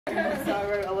So I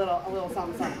wrote a little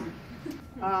something.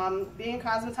 Being a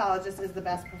cosmetologist is the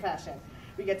best profession.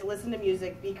 We get to listen to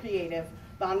music, be creative,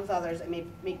 bond with others, and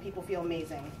make people feel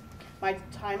amazing. My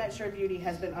time at Sure Beauty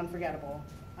has been unforgettable.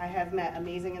 I have met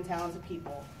amazing and talented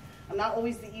people. I'm not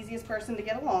always the easiest person to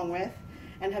get along with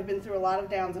and have been through a lot of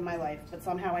downs in my life, but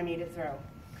somehow I made it through.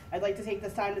 I'd like to take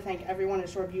this time to thank everyone at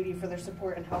Sure Beauty for their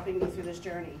support in helping me through this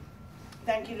journey.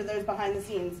 Thank you to those behind the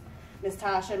scenes, Miss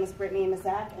Tasha, Miss Brittany, Miss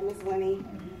Zach, and Miss Lenny,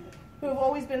 who have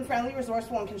always been friendly,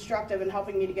 resourceful, and constructive in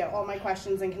helping me to get all my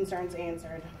questions and concerns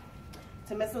answered.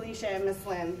 To Miss Alicia and Miss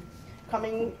Lynn,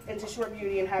 coming into Sure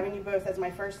Beauty and having you both as my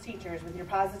first teachers with your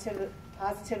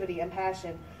positivity and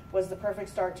passion was the perfect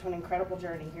start to an incredible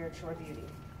journey here at Sure Beauty.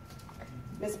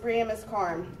 Miss Bree and Miss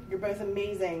Carm, you're both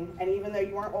amazing, and even though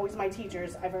you weren't always my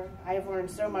teachers, I have learned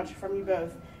so much from you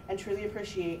both and truly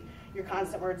appreciate your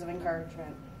constant words of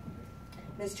encouragement.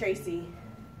 Miss Tracy,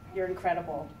 you're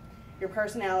incredible. Your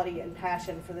personality and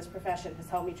passion for this profession has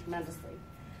helped me tremendously.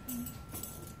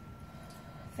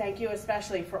 Thank you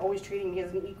especially for always treating me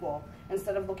as an equal.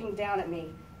 Instead of looking down at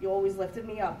me, you always lifted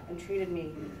me up and treated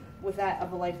me with that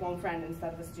of a lifelong friend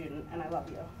instead of a student, and I love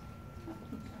you.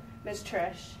 Miss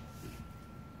Trish,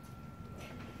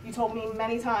 you told me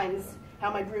many times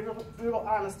how my brutal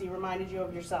honesty reminded you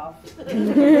of yourself.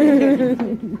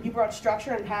 You brought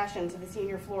structure and passion to the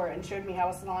senior floor and showed me how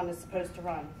a salon is supposed to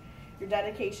run. Your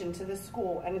dedication to this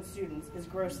school and its students is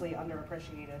grossly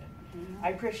underappreciated. I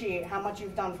appreciate how much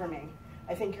you've done for me.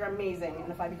 I think you're amazing,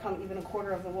 and if I become even a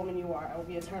quarter of the woman you are, I will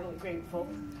be eternally grateful.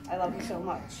 I love you so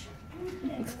much.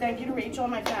 Thank you to Rachel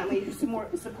and my family who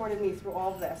supported me through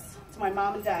all of this. To my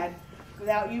mom and dad,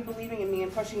 without you believing in me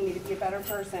and pushing me to be a better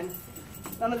person,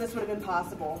 none of this would have been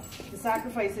possible. The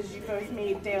sacrifices you both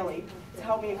made daily to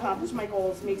help me accomplish my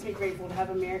goals makes me grateful to have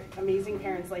amazing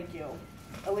parents like you.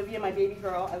 Olivia, my baby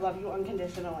girl, I love you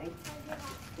unconditionally.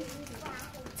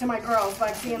 To my girls,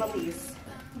 Lexi and Elise,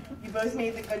 you both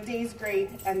made the good days great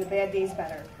and the bad days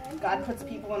better. God puts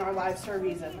people in our lives for a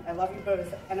reason. I love you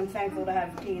both, and I'm thankful to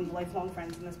have gained lifelong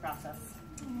friends in this process.